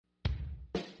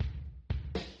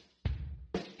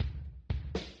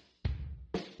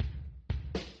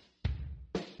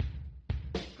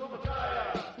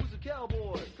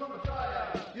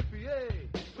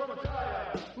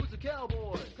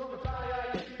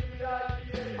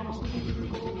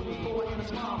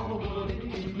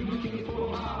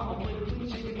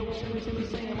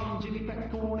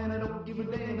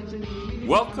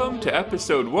Welcome to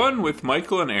episode 1 with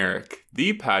Michael and Eric,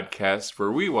 the podcast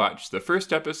where we watch the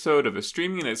first episode of a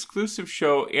streaming exclusive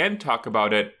show and talk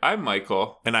about it. I'm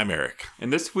Michael. And I'm Eric.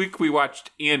 And this week we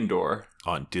watched Andor.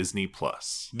 On Disney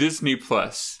Plus. Disney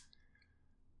Plus.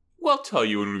 We'll tell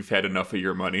you when we've had enough of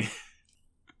your money.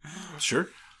 Sure.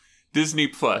 Disney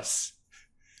Plus.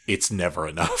 It's never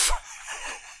enough.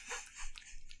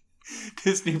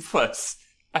 Disney Plus.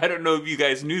 I don't know if you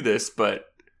guys knew this, but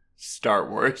Star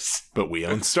Wars. But we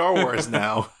own Star Wars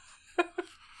now.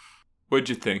 What'd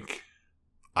you think?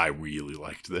 I really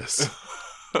liked this.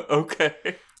 Okay.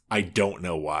 I don't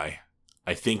know why.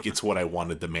 I think it's what I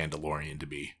wanted The Mandalorian to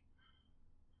be.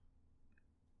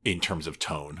 In terms of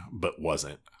tone, but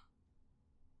wasn't.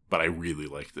 But I really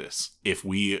like this. If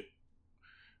we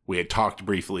had talked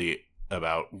briefly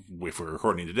about if we're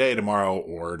recording today, tomorrow,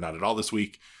 or not at all this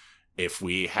week. If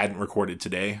we hadn't recorded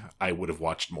today, I would have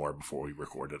watched more before we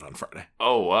recorded on Friday.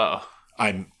 Oh, wow.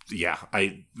 I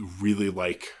really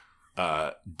like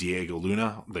Diego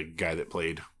Luna, the guy that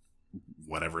played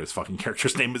whatever his fucking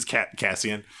character's name is,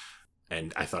 Cassian.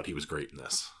 And I thought he was great in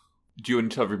this. Do you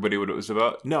want to tell everybody what it was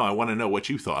about? No, I want to know what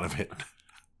you thought of it.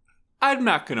 I'm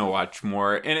not going to watch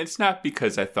more, and it's not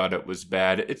because I thought it was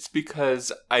bad. It's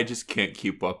because I just can't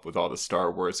keep up with all the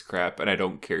Star Wars crap, and I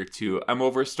don't care to. I'm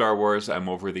over Star Wars. I'm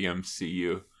over the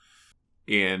MCU.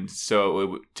 And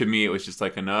so, to me, it was just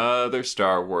like another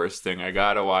Star Wars thing I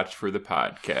got to watch for the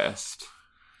podcast.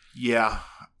 Yeah,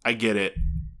 I get it.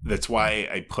 That's why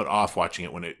I put off watching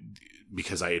it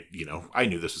because I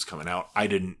knew this was coming out.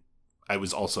 I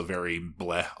was also very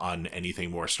bleh on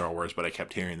anything more Star Wars, but I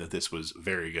kept hearing that this was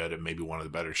very good and maybe one of the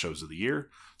better shows of the year,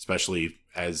 especially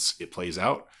as it plays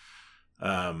out.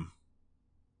 And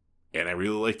I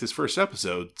really like this first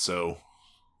episode, so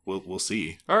we'll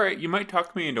see. All right, you might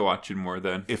talk me into watching more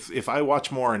then. If I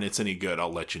watch more and it's any good,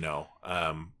 I'll let you know.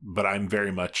 But I'm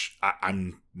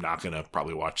not going to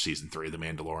probably watch season 3 of The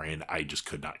Mandalorian. I just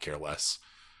could not care less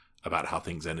about how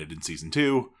things ended in season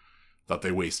 2. Thought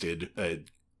they wasted a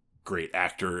great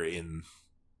actor in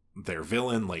their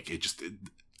villain.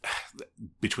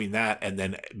 Between that and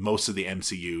then most of the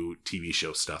MCU TV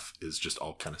show stuff is just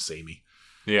all kind of samey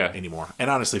anymore. And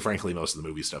honestly, frankly, most of the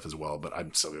movie stuff as well, but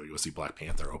I'm still going to go see Black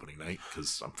Panther opening night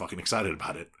because I'm fucking excited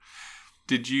about it.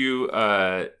 Did you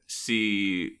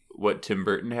see what Tim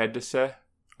Burton had to say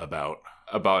about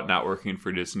not working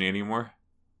for Disney anymore?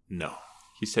 No.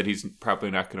 He said he's probably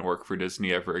not going to work for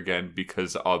Disney ever again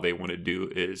because all they want to do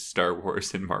is Star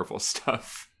Wars and Marvel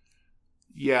stuff.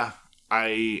 Yeah,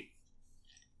 I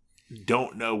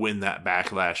don't know when that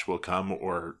backlash will come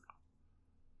or,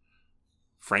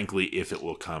 frankly, if it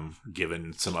will come,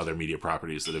 given some other media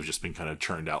properties that have just been kind of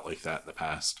churned out like that in the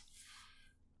past.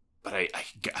 But I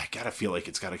gotta feel like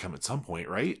it's got to come at some point,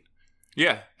 right?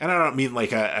 Yeah. And I don't mean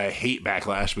like a hate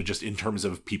backlash, but just in terms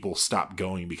of people stop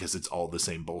going because it's all the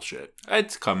same bullshit.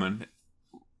 It's coming.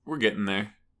 We're getting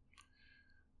there.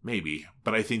 Maybe.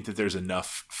 But I think that there's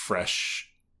enough fresh,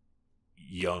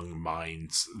 young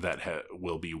minds that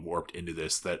will be warped into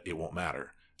this that it won't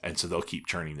matter. And so they'll keep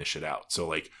churning this shit out.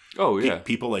 So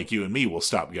people like you and me will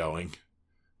stop going.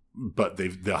 But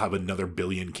they'll have another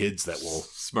billion kids that will...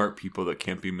 Smart people that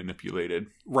can't be manipulated.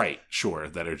 Right, sure.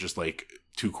 That are just like...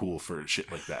 too cool for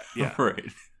shit like that. Yeah. Right.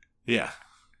 Yeah.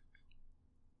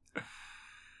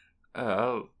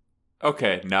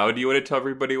 Okay. Now, do you want to tell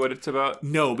everybody what it's about?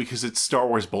 No, because it's Star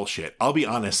Wars bullshit. I'll be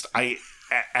honest.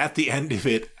 At the end of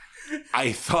it,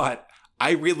 I thought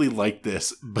I really liked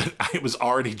this, but I was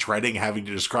already dreading having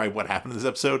to describe what happened in this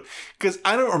episode because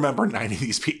I don't remember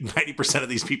 90% of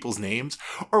these people's names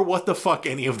or what the fuck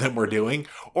any of them were doing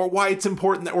or why it's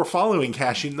important that we're following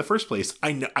Cassian in the first place.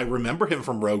 I remember him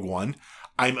from Rogue One.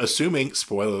 I'm assuming,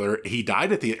 spoiler alert, he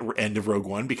died at the end of Rogue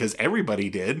One because everybody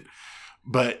did.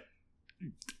 But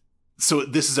so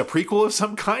this is a prequel of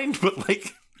some kind, but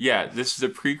like... Yeah, this is a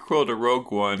prequel to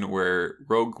Rogue One where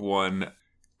Rogue One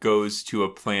goes to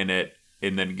a planet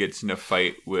and then gets in a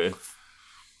fight with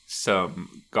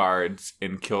some guards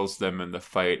and kills them in the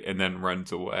fight and then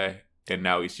runs away. And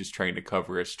now he's just trying to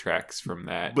cover his tracks from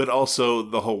that. But also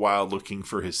the whole while looking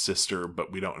for his sister,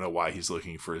 but we don't know why he's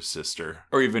looking for his sister.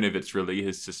 Or even if it's really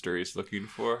his sister he's looking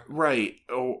for. Right.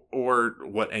 Or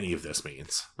what any of this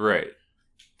means. Right.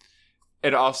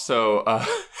 And also,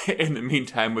 in the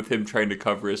meantime, with him trying to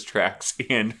cover his tracks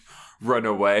and run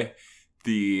away,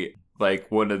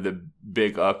 one of the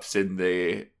big ups in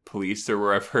the police or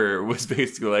wherever was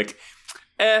basically like,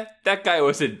 that guy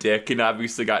was a dick and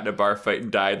obviously got in a bar fight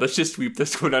and died. Let's just sweep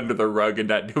this one under the rug and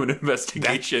not do an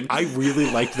investigation. I really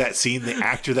liked that scene. The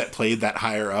actor that played that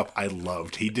higher up, I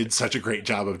loved. He did such a great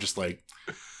job of just like,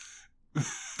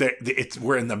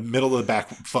 we're in the middle of the back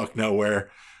fuck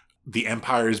nowhere. The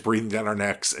Empire is breathing down our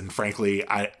necks, and frankly,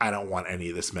 I don't want any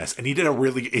of this mess. And he did a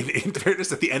really, in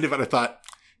fairness, at the end of it, I thought,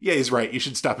 yeah, he's right. You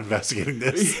should stop investigating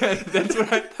this. Yeah, that's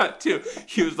what I thought too.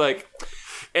 He was like,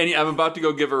 and I'm about to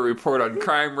go give a report on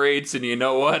crime rates, and you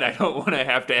know what? I don't want to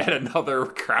have to add another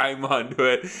crime onto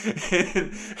it.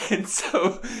 And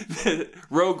so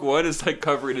Rogue One is like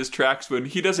covering his tracks when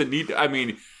he doesn't need to. I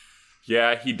mean,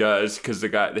 yeah, he does, because the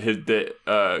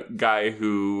guy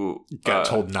who got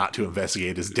told not to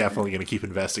investigate is definitely going to keep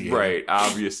investigating. Right,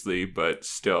 obviously, but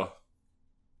still.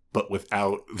 But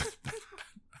without...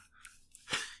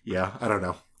 Yeah, I don't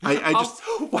know. I just...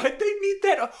 Also, why'd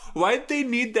they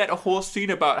need that whole scene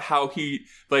about how he,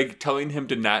 like, telling him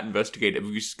to not investigate if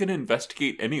he's just going to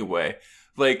investigate anyway?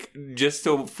 Like, just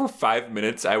so for 5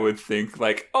 minutes, I would think,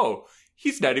 like, oh,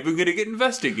 he's not even going to get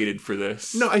investigated for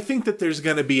this. No, I think that there's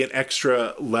going to be an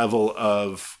extra level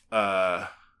of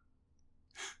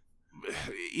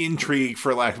intrigue,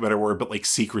 for lack of a better word, but like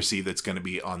secrecy that's going to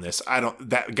be on this.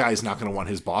 That guy's not going to want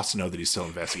his boss to know that he's still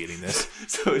investigating this.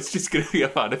 So it's just going to be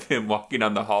a lot of him walking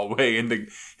on the hallway, and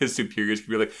his superiors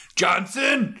can be like,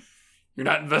 Johnson, you're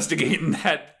not investigating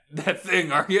that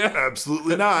thing, are you?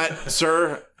 Absolutely not,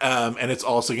 sir. And it's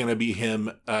also going to be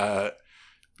him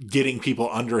getting people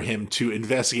under him to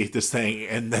investigate this thing,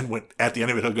 and then at the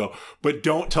end of it, he'll go, but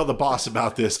don't tell the boss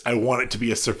about this. I want it to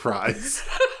be a surprise.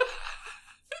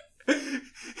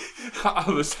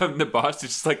 All of a sudden, the boss is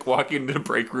just like walking into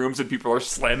break rooms and people are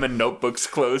slamming notebooks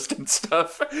closed and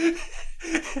stuff.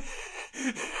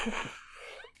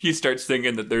 He starts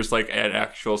thinking that there's like an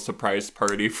actual surprise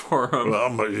party for him. Well,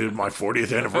 my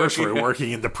 40th anniversary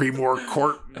working in the Pre-War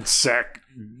Court Sec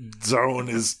zone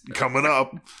is coming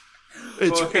up.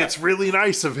 It's really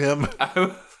nice of him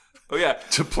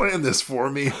to plan this for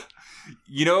me.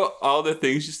 You know, all the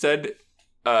things you said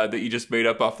that you just made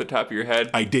up off the top of your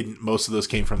head? I didn't. Most of those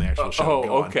came from the actual show.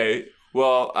 Oh, okay.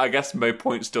 Well, I guess my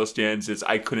point still stands is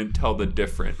I couldn't tell the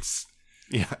difference.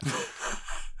 Yeah.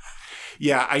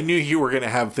 Yeah, I knew you were going to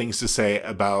have things to say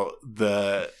about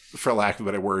the, for lack of a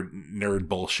better word, nerd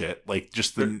bullshit. Like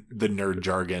just the nerd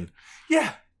jargon.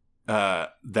 Yeah.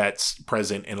 That's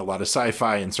present in a lot of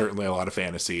sci-fi and certainly a lot of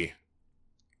fantasy.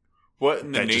 What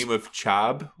in the name of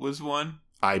Chob was one?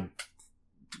 I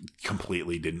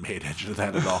completely didn't pay attention to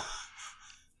that at all.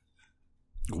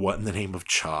 What in the name of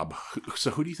Chob?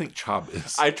 So who do you think Chob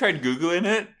is? I tried Googling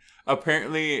it.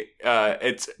 Apparently,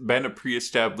 it's been a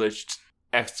pre-established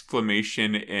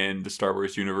exclamation in the Star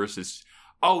Wars universe is,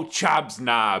 oh, Chob's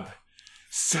knob.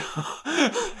 So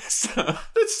that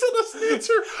still doesn't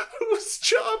answer who's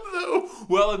Chob, though.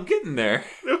 Well, I'm getting there.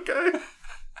 Okay.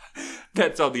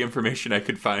 That's all the information I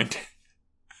could find.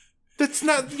 That's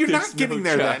not, you're not getting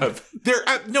there then.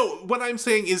 No, what I'm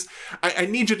saying is, I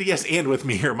need you to yes and with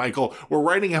me here, Michael. We're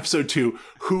writing episode 2.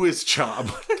 Who is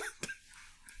Chob?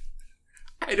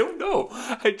 I don't know.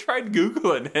 I tried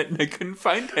Googling it and I couldn't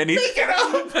find anything. Make it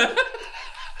up!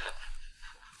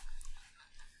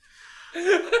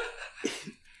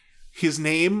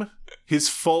 His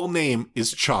full name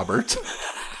is Chobert.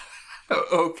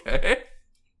 Okay.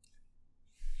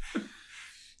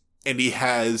 And he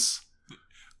has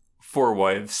 4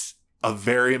 wives. A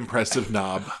very impressive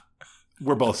knob.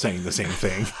 We're both saying the same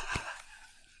thing.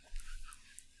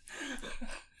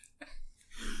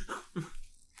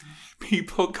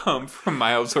 People come from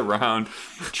miles around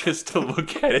just to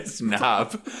look at his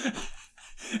knob.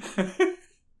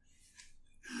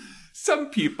 Some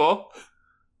people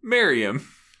marry him.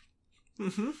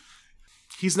 Mm-hmm.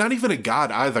 He's not even a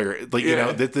god either. Like, you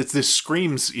know, this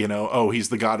screams, you know, oh, he's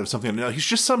the god of something. No, he's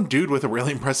just some dude with a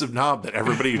really impressive knob that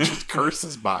everybody just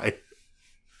curses by.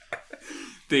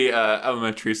 The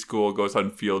elementary school goes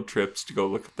on field trips to go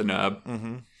look at the knob.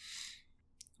 Mm-hmm.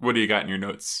 What do you got in your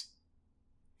notes?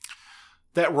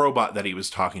 That robot that he was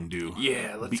talking to.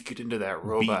 Yeah, let's get into that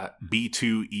robot.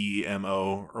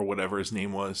 B2EMO or whatever his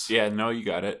name was. Yeah, no, you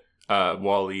got it.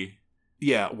 Wally.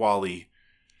 Yeah, Wally.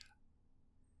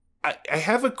 I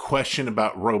have a question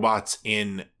about robots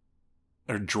or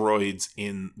droids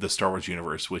in the Star Wars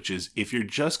universe, which is, if you're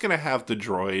just going to have the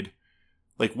droid,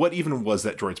 like, what even was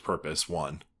that droid's purpose?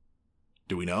 One,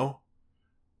 do we know?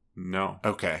 No.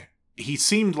 Okay. He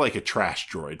seemed like a trash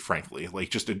droid, frankly. Like,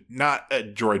 just not a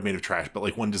droid made of trash, but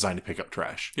like one designed to pick up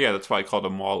trash. Yeah, that's why I called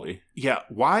him Wally. Yeah,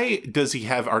 why does he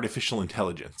have artificial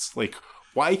intelligence? Like,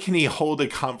 why can he hold a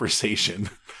conversation?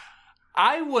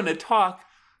 I want to talk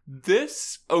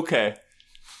this. Okay.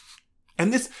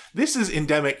 And this is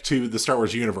endemic to the Star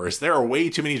Wars universe. There are way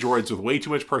too many droids with way too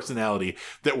much personality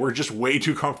that we're just way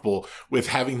too comfortable with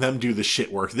having them do the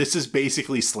shit work. This is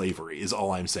basically slavery, is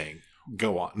all I'm saying.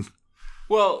 Go on.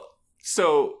 Well,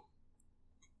 so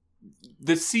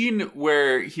the scene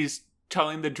where he's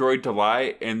telling the droid to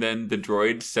lie, and then the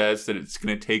droid says that it's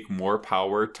going to take more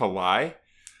power to lie,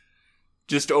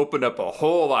 just opened up a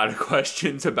whole lot of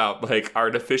questions about like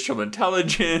artificial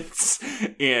intelligence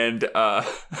and I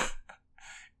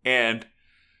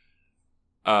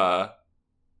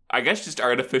guess just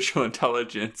artificial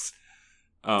intelligence.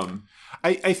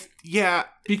 Yeah,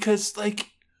 because like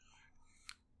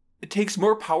it takes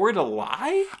more power to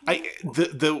lie.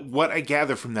 What I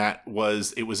gather from that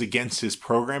was it was against his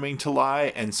programming to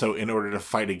lie, and so in order to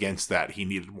fight against that, he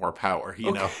needed more power.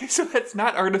 You know, so that's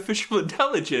not artificial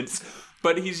intelligence,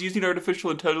 but he's using artificial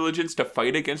intelligence to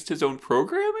fight against his own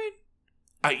programming.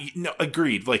 No,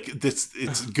 agreed. Like this,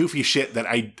 it's goofy shit that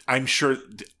I'm sure,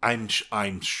 I'm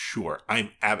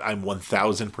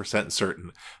 1000%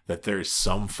 certain that there's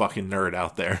some fucking nerd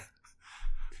out there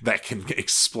that can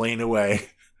explain away.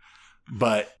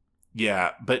 But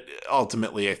yeah, but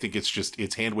ultimately, I think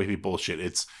it's hand wavy bullshit.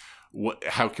 It's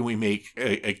how can we make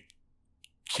a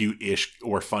cute-ish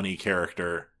or funny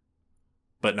character,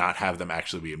 but not have them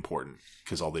actually be important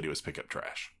because all they do is pick up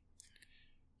trash.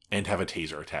 And have a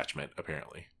taser attachment,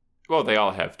 apparently. Well, they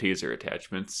all have taser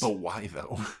attachments. But why,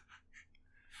 though?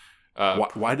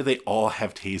 Why do they all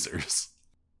have tasers?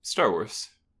 Star Wars.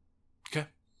 Okay,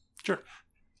 sure.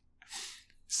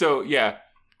 So, yeah,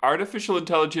 artificial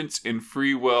intelligence and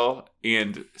free will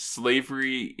and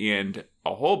slavery and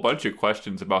a whole bunch of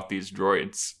questions about these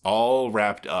droids. All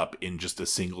wrapped up in just a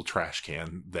single trash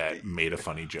can that made a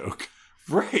funny joke.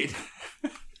 Right.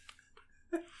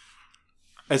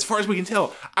 As far as we can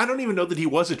tell, I don't even know that he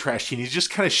was a trash can. He's just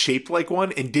kind of shaped like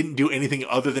one and didn't do anything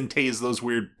other than tase those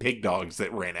weird pig dogs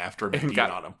that ran after him and peed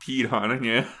on him. Peed on him,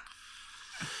 yeah.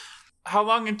 How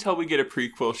long until we get a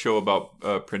prequel show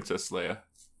about Princess Leia?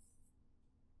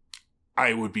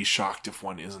 I would be shocked if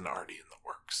one isn't already in the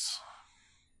works.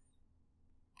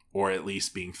 Or at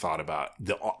least being thought about.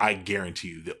 I guarantee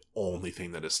you the only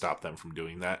thing that has stopped them from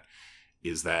doing that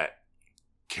is that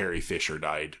Carrie Fisher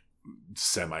died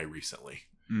semi-recently.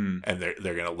 And they're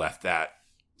going to let that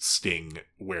sting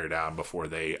wear down before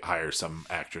they hire some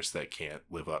actress that can't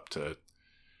live up to,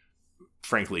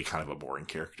 frankly, kind of a boring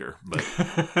character. But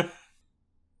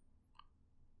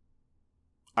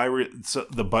so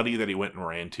the buddy that he went and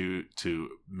ran to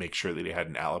make sure that he had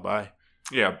an alibi.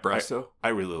 Yeah, Brasso. I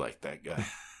really liked that guy.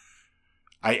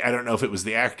 I don't know if it was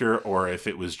the actor or if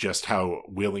it was just how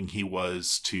willing he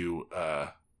was to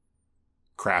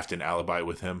craft an alibi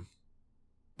with him.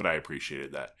 But I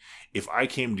appreciated that. If I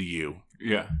came to you,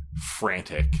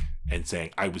 frantic, and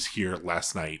saying, I was here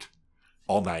last night,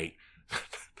 all night,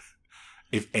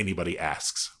 if anybody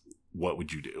asks, what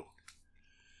would you do?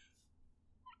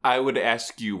 I would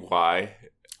ask you why.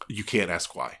 You can't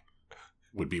ask why,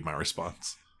 would be my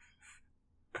response.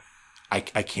 I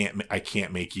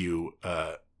can't make you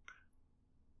an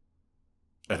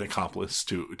accomplice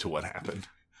to what happened.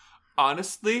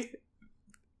 Honestly,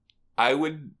 I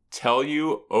would tell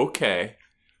you, okay,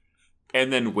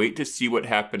 and then wait to see what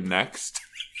happened next.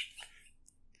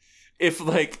 If,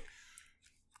 like,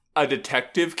 a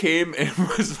detective came and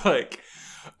was like,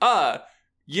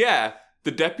 yeah,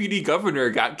 the deputy governor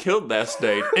got killed last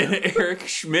night, and Eric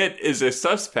Schmidt is a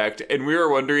suspect, and we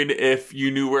were wondering if you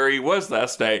knew where he was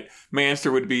last night, my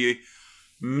answer would be,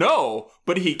 no,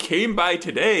 but he came by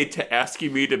today to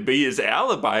asking me to be his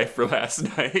alibi for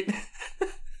last night.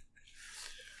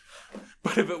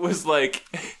 But if it was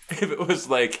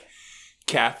like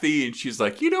Kathy and she's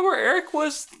like, you know where Eric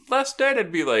was last night?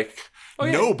 I'd be like, oh,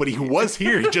 yeah. No, but he was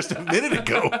here just a minute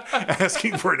ago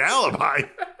asking for an alibi.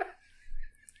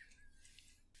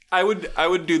 I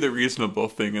would do the reasonable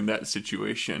thing in that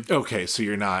situation. Okay, so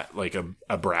you're not like a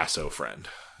Brasso friend,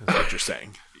 is what you're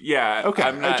saying. Yeah. Okay.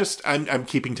 I'm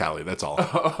keeping tally. That's all.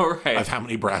 All right. Of how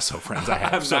many Brasso friends I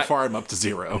have. So far, I'm up to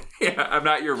 0. Yeah, I'm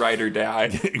not your ride or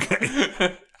die.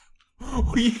 Okay.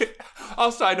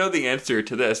 Also, I know the answer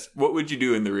to this. What would you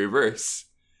do in the reverse?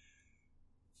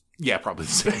 Yeah, probably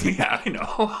the same. Yeah, I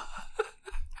know.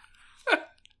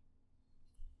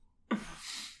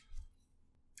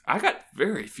 I got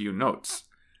very few notes.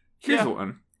 Here's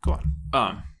one. Go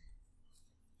on.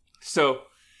 So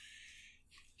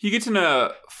he gets in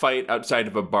a fight outside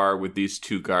of a bar with these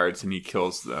 2 guards and he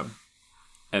kills them.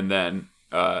 And then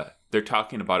they're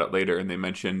talking about it later and they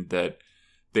mentioned that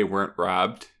they weren't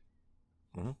robbed.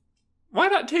 Mm-hmm. Why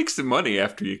not take some money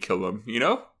after you kill them, you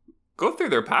know? Go through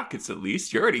their pockets at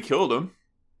least. You already killed them.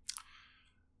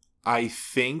 I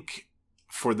think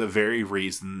for the very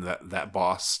reason that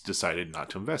boss decided not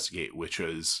to investigate, which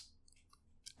was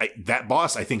that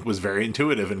boss, I think, was very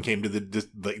intuitive and came to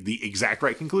the exact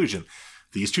right conclusion.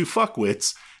 These two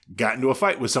fuckwits got into a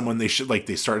fight with someone they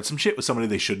started some shit with somebody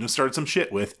they shouldn't have started some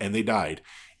shit with, and they died.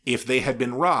 If they had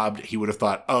been robbed, he would have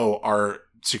thought, oh, our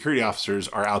security officers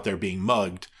are out there being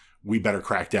mugged. We better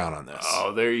crack down on this.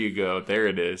 Oh, there you go. There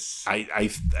it is. I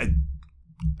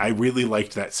really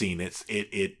liked that scene.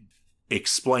 It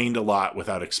explained a lot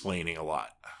without explaining a lot.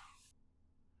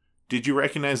 Did you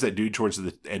recognize that dude towards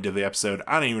the end of the episode?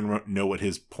 I don't even know what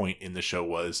his point in the show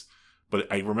was,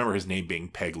 but I remember his name being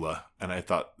Pegla, and I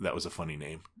thought that was a funny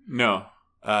name. No.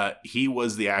 He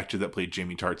was the actor that played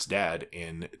Jamie Tartt's dad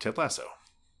in Ted Lasso.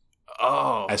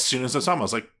 Oh. As soon as I saw him, I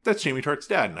was like, that's Jamie Tartt's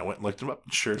dad. And I went and looked him up,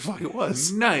 and sure as fuck it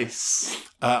was. Nice.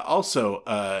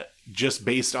 Also, just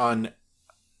based on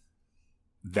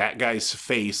that guy's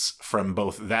face from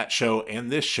both that show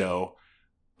and this show,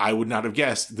 I would not have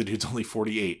guessed the dude's only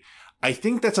 48. I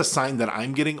think that's a sign that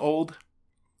I'm getting old.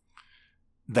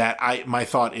 My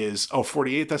thought is,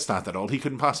 48, that's not that old. He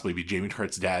couldn't possibly be Jamie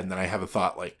Tartt's dad. And then I have a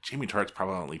thought like, Jamie Tartt's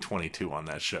probably only 22 on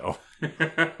that show.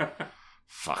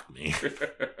 Fuck me.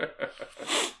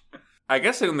 I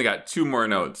guess I only got 2 more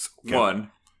notes. Okay. One,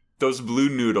 those blue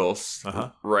noodles,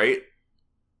 right?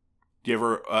 Do you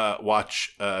ever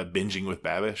watch Binging with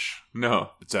Babish?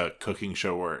 No. It's a cooking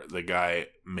show where the guy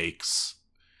makes...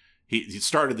 He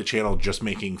started the channel just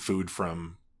making food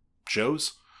from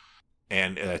shows,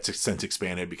 and it's since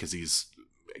expanded because he's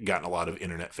gotten a lot of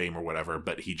internet fame or whatever,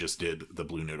 but he just did the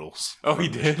blue noodles. Oh, he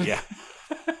did? Yeah.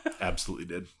 Absolutely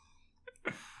did.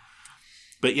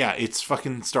 But yeah, it's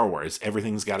fucking Star Wars.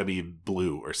 Everything's got to be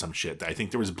blue or some shit. I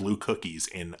think there was blue cookies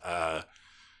in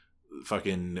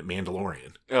fucking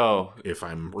Mandalorian. Oh. If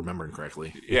I'm remembering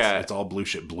correctly. Yeah. It's all blue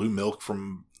shit. Blue milk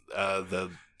from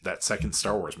that second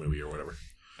Star Wars movie or whatever.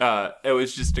 It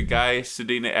was just a guy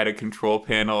sitting at a control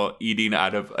panel eating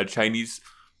out of a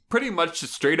pretty much a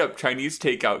straight up Chinese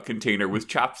takeout container with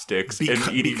chopsticks and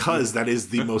eating. Because that is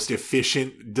the most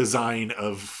efficient design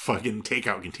of fucking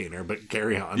takeout container, but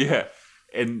carry on. Yeah.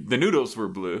 And the noodles were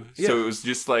blue. Yeah. So it was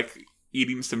just like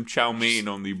eating some chow mein,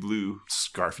 only blue.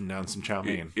 Scarfing down some chow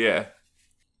mein. Yeah.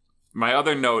 My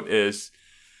other note is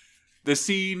the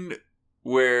scene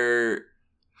where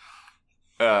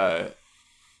Bix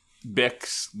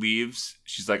leaves.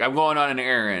 She's like, I'm going on an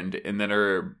errand. And then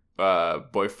her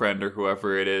boyfriend or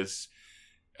whoever it is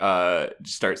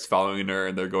starts following her,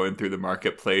 and they're going through the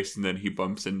marketplace, and then he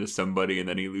bumps into somebody, and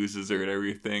then he loses her and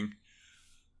everything.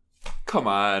 Come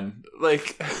on.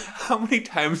 Like, how many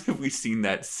times have we seen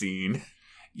that scene?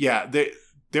 Yeah,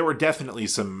 there were definitely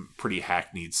some pretty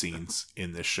hackneyed scenes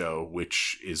in this show,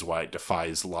 which is why it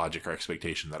defies logic or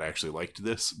expectation that I actually liked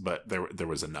this, but there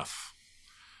was enough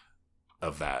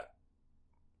of that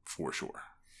for sure.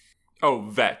 Oh,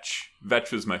 Vetch.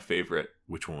 Vetch was my favorite.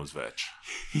 Which one was Vetch?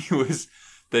 He was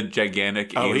the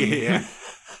gigantic alien. Yeah.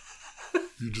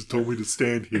 You just told me to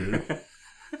stand here.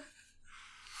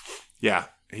 Yeah,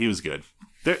 he was good.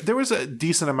 There was a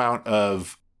decent amount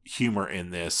of humor in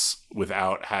this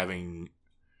without having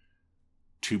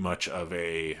too much of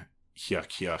a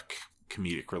yuck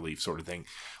comedic relief sort of thing.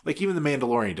 Like even The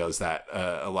Mandalorian does that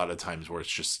a lot of times, where it's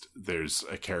just there's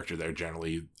a character there,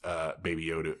 generally Baby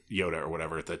Yoda or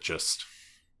whatever, that just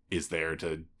is there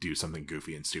to do something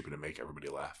goofy and stupid and make everybody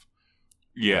laugh.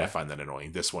 Yeah, and I find that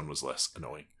annoying. This one was less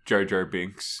annoying. Jar Jar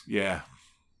Binks. Yeah.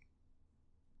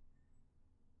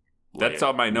 That's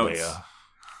all my notes. Leia.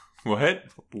 What?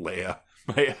 Leia.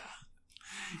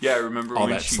 Yeah, I remember all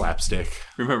when that slapstick.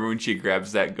 Remember when she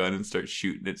grabs that gun and starts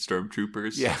shooting at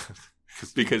stormtroopers? Yeah.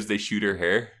 Because they shoot her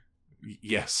hair?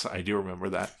 Yes, I do remember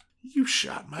that. You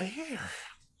shot my hair.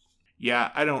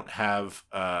 Yeah, I don't have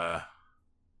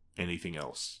anything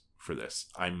else for this.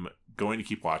 I'm going to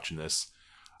keep watching this.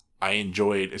 I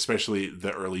enjoyed, especially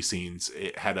the early scenes.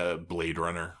 It had a Blade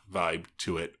Runner vibe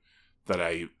to it that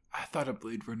I thought of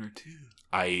Blade Runner too.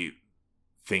 I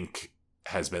think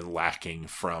has been lacking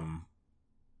from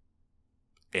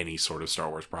any sort of Star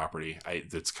Wars property.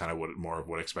 That's kind of more of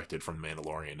what I expected from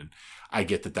Mandalorian, and I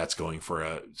get that that's going for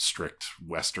a strict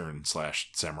Western /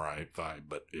 samurai vibe,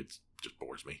 but it just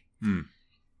bores me.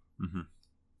 Mm-hmm.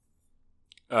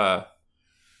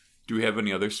 Do we have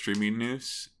any other streaming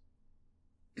news?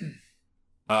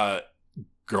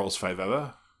 Girls 5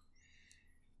 Eva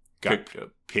got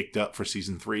picked up for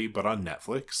season 3, but on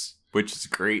Netflix, which is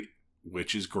great.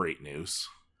 Which is great news.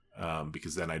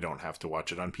 Because then I don't have to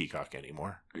watch it on Peacock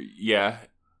anymore. Yeah.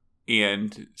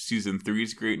 And season 3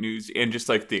 is great news. And just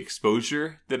like the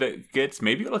exposure that it gets,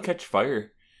 maybe it'll catch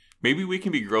fire. Maybe we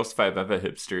can be Girls 5 Eva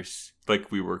hipsters,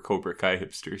 like we were Cobra Kai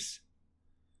hipsters.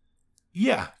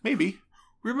 Yeah, maybe.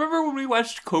 Remember when we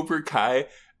watched Cobra Kai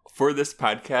for this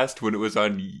podcast when it was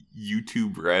on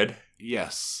YouTube Red?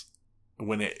 Yes.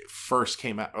 When it first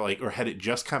came out, or had it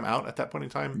just come out at that point in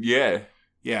time? Yeah.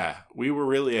 Yeah, we were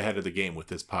really ahead of the game with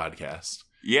this podcast.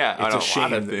 Yeah, it's on a shame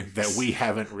lot of things. that we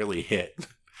haven't really hit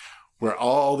where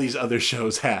all these other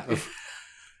shows have.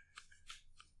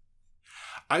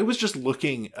 I was just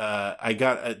looking.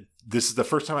 This is the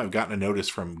first time I've gotten a notice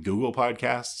from Google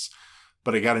Podcasts,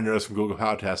 but I got a notice from Google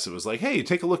Podcasts. It was like, hey,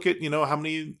 take a look at how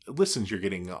many listens you're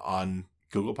getting on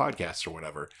Google Podcasts or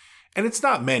whatever. And it's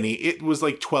not many. It was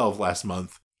like 12 last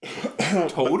month.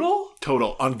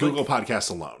 Total on Google Podcasts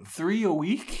alone. 3 a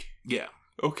week? Yeah.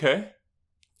 Okay.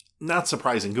 Not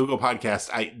surprising. Google Podcasts,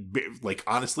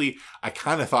 honestly, I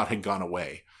kind of thought had gone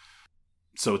away.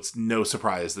 So it's no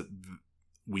surprise that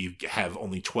we have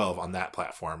only 12 on that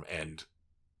platform and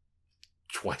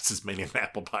twice as many on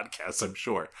Apple Podcasts, I'm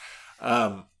sure.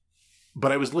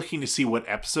 But I was looking to see what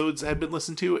episodes had been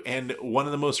listened to, and one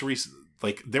of the most recent,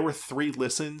 there were 3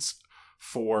 listens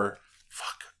for,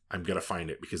 I'm going to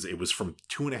find it because it was from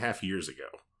 2.5 years ago.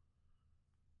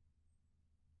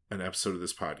 An episode of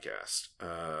this podcast.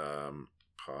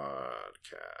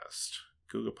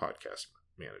 Google Podcast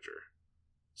Manager.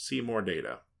 See more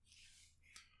data.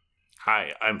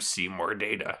 Hi, I'm Seymour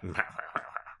Data.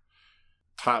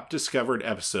 Top discovered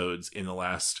episodes in the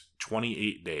last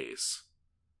 28 days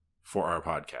for our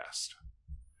podcast.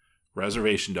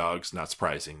 Reservation Dogs, not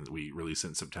surprising, we released it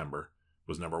in September,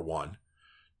 was number 1.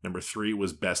 Number 3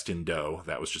 was Best in Dough.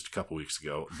 That was just a couple weeks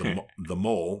ago. The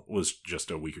Mole was just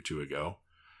a week or 2 ago.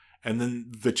 And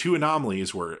then the 2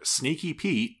 anomalies were Sneaky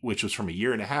Pete, which was from 1.5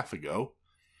 years ago,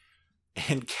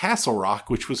 and Castle Rock,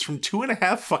 which was from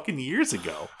 2.5 fucking years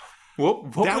ago.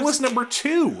 What was number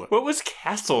 2. What was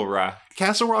Castle Rock?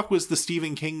 Castle Rock was the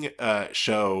Stephen King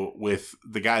show with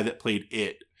the guy that played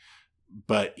It,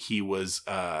 but he was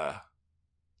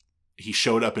he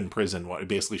showed up in prison.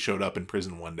 Basically showed up in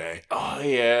prison one day. Oh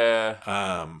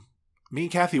yeah. Me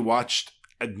and Kathy watched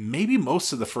maybe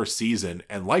most of the first season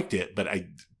and liked it, but I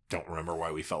don't remember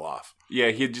why we fell off. Yeah,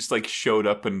 he had just showed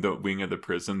up in the wing of the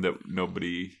prison that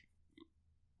nobody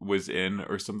was in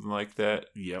or something like that.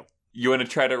 Yep. You want to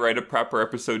try to write a proper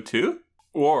episode 2?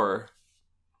 Or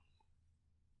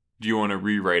do you want to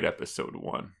rewrite episode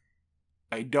 1?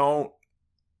 I don't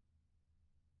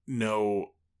know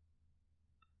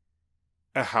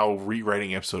how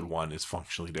rewriting episode 1 is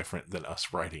functionally different than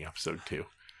us writing episode 2,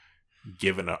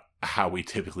 given how we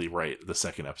typically write the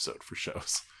second episode for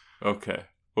shows. Okay.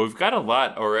 Well, we've got a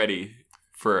lot already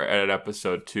for at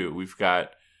episode 2. We've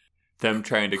got them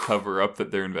trying to cover up that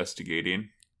they're investigating.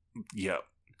 Yep.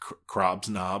 Crob's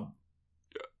Knob.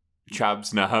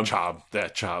 Chob's Knob.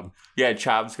 Chob. Yeah,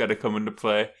 Chob's got to come into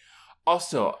play.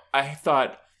 Also, I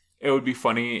thought it would be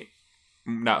funny.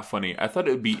 Not funny. I thought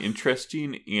it would be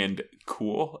interesting and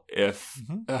cool if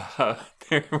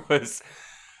there was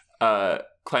a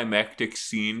climactic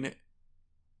scene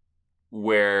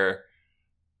where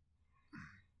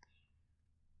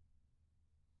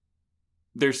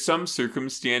there's some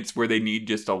circumstance where they need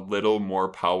just a little more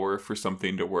power for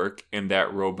something to work, and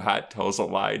that robot tells a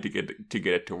lie to get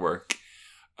it to work.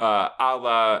 A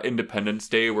la Independence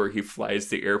Day, where he flies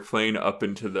the airplane up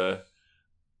into the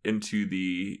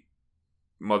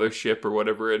mothership or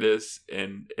whatever it is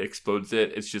and explodes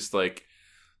it. It's just they're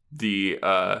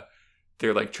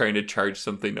trying to charge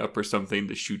something up or something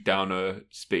to shoot down a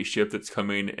spaceship that's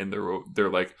coming, and they're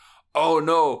like, oh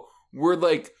no, we're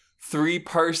 3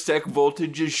 parsec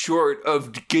voltages short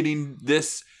of getting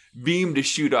this beam to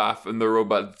shoot off, and the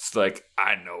robot's like,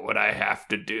 I know what I have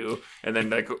to do, and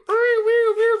then except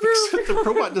the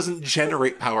robot doesn't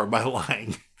generate power by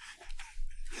lying.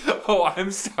 Oh, I'm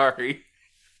sorry.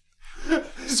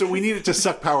 So we need it to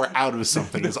suck power out of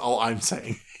something is all I'm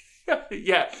saying.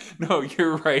 Yeah, no,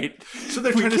 you're right. So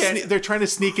they're trying to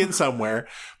sneak in somewhere,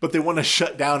 but they want to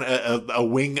shut down a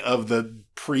wing of the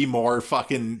Pre-More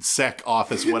fucking sec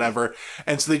office, whatever.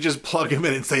 And so they just plug him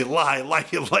in and say, lie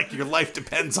like your life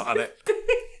depends on it.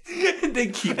 They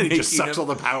keep and he just sucks all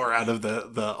the power out of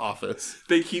the office.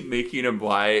 They keep making him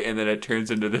lie, and then it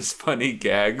turns into this funny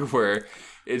gag where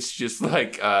it's just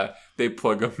they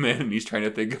plug him in and he's trying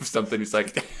to think of something. He's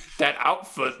like, that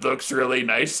outfit looks really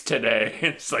nice today.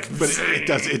 And it's like, but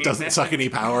it doesn't suck any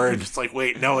power. And it's like,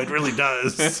 wait, no, it really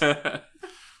does.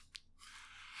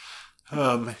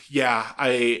 Yeah,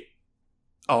 I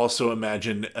also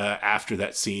imagine after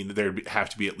that scene, there'd have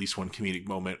to be at least one comedic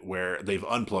moment where they've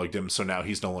unplugged him. So now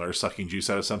he's no longer sucking juice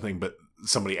out of something, but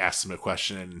somebody asks him a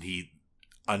question and he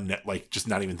just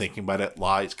not even thinking about it,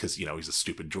 lies, because, he's a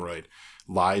stupid droid,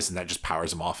 lies, and that just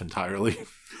powers him off entirely.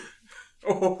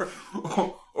 Or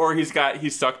he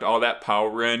sucked all that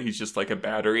power in, he's just like a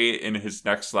battery, in his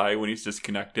next lie, when he's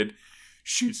disconnected,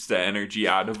 shoots the energy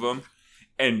out of him,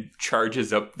 and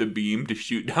charges up the beam to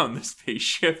shoot down the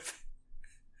spaceship.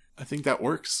 I think that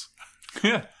works.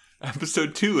 Yeah.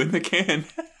 Episode 2 in the can.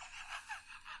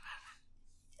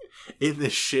 In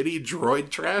this shitty droid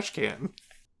trash can.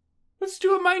 Let's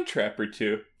do a mind trap or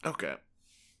two. Okay.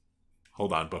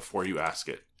 Hold on, before you ask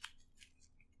it.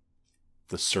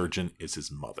 The surgeon is his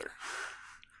mother.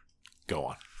 Go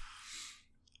on.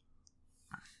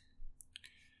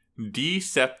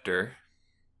 Deceptor,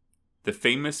 the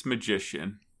famous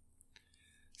magician,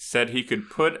 said he could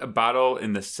put a bottle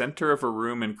in the center of a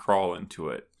room and crawl into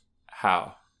it.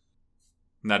 How?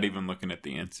 Not even looking at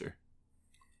the answer.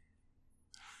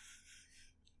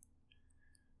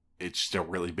 It's just a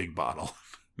really big bottle.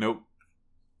 Nope.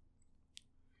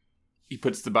 He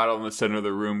puts the bottle in the center of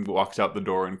the room, walks out the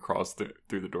door, and crawls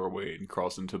through the doorway and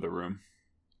crawls into the room.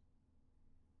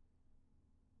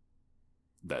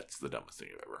 That's the dumbest thing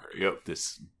I've ever heard. Yep.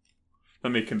 This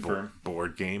Let me confirm.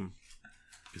 board game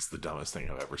is the dumbest thing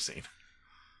I've ever seen.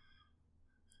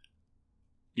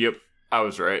 Yep, I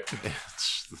was right.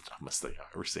 It's the dumbest thing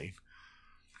I've ever seen.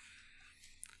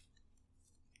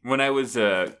 When I was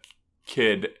a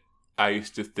kid, I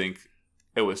used to think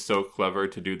it was so clever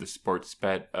to do the sports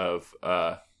bet of,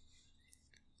 I'll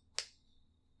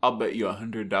bet you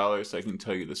 $100 I can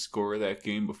tell you the score of that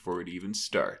game before it even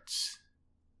starts.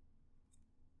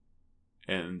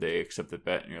 And they accept the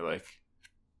bet, and you're like,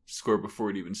 score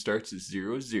before it even starts is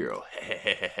 0-0.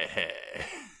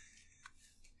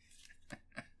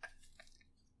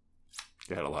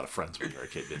 You had a lot of friends when you were a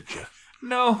kid, didn't you?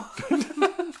 No.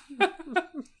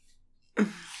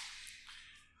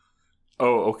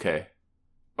 Oh, okay.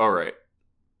 All right.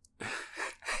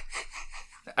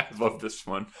 I love this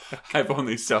one. I've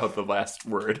only saw the last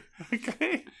word.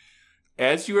 Okay.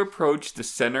 As you approach the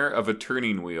center of a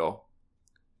turning wheel,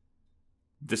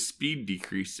 the speed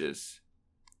decreases.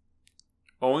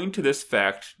 Owing to this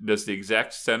fact, does the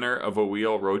exact center of a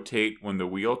wheel rotate when the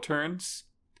wheel turns?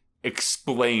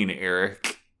 Explain,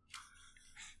 Eric.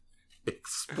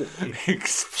 Explain.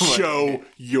 Explain. Show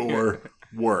your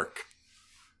work.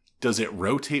 Does it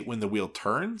rotate when the wheel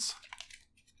turns?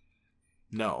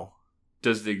 No.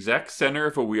 Does the exact center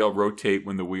of a wheel rotate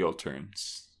when the wheel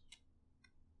turns?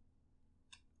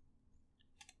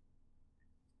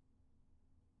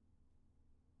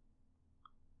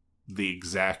 The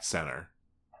exact center?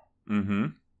 Mm-hmm.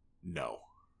 No.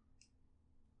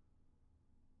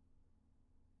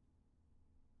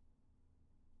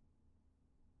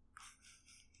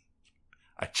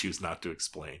 I choose not to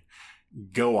explain.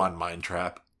 Go on, Mind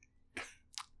Trap.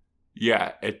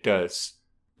 Yeah, it does.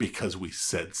 Because we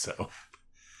said so.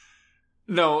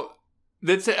 No,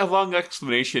 that's a long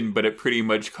explanation, but it pretty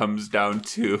much comes down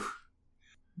to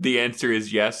the answer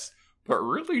is yes, but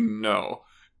really no.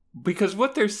 Because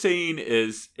what they're saying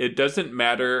is it doesn't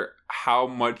matter how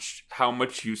much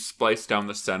you splice down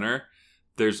the center,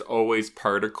 there's always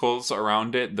particles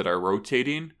around it that are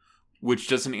rotating, which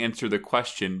doesn't answer the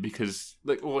question because,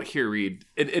 here, read.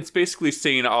 It's basically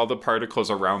saying all the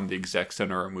particles around the exact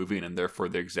center are moving and therefore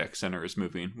the exact center is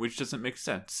moving, which doesn't make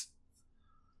sense.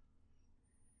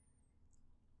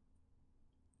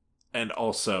 And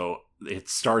also, it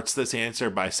starts this answer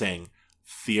by saying,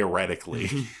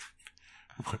 theoretically,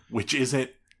 which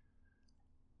isn't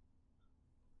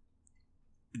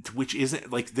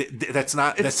like that's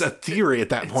a theory at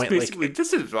that point. Basically,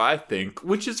 this is what I think,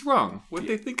 which is wrong. What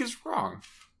they think is wrong.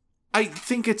 I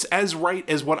think it's as right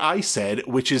as what I said,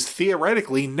 which is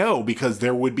theoretically no, because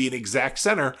there would be an exact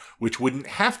center, which wouldn't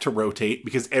have to rotate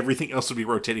because everything else would be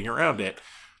rotating around it.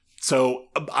 So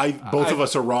both of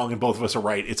us are wrong and both of us are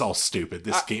right. It's all stupid.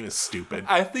 This game is stupid.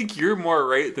 I think you're more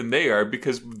right than they are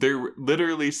because they're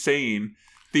literally saying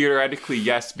theoretically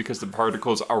yes because the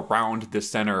particles around the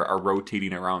center are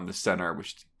rotating around the center,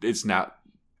 which is not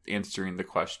answering the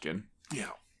question. Yeah.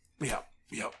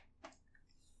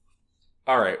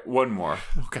 All right, one more.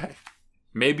 Okay.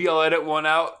 Maybe I'll edit one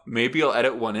out. Maybe I'll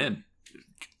edit one in.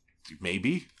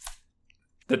 Maybe.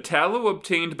 The tallow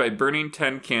obtained by burning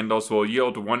 10 candles will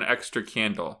yield 1 extra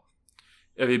candle.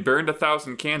 If you burned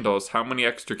 1,000 candles, how many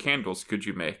extra candles could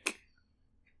you make?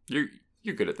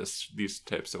 You're good at these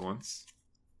types of ones.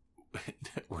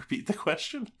 Repeat the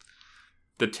question.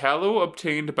 The tallow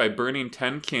obtained by burning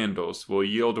 10 candles will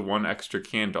yield 1 extra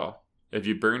candle. If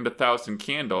you burned 1,000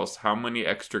 candles, how many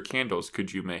extra candles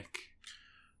could you make?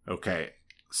 Okay,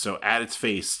 so at its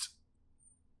face,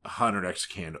 100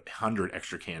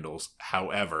 extra candles.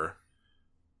 However,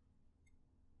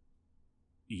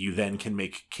 you then can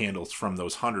make candles from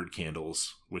those 100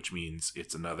 candles, which means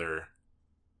it's another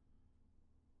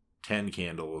 10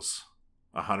 candles,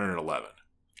 111.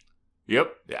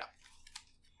 Yep. Yeah.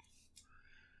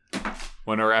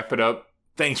 Want to wrap it up?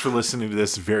 Thanks for listening to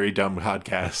this very dumb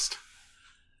podcast.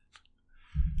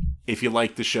 If you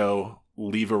like the show,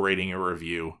 leave a rating or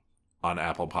review on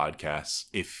Apple Podcasts.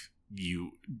 If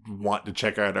you want to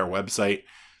check out our website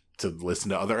to listen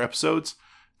to other episodes,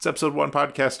 it's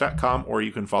episode1podcast.com, or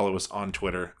you can follow us on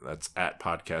Twitter. That's at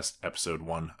podcast episode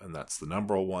 1, and that's the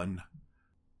number 1.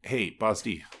 Hey, Boz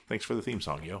D, thanks for the theme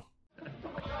song, yo.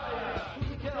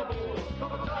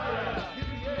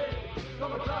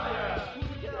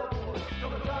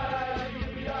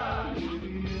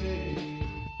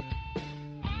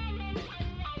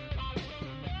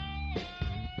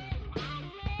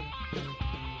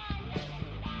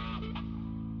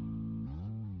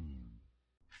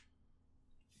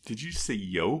 Did you say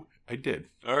yo? I did.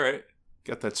 All right.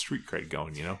 Got that street cred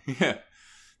going, you know? Yeah.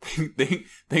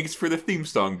 Thanks for the theme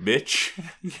song, bitch.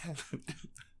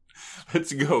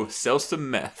 Let's go. Sell some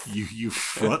meth. You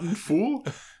frontin' fool?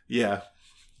 Yeah.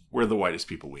 We're the whitest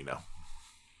people we know.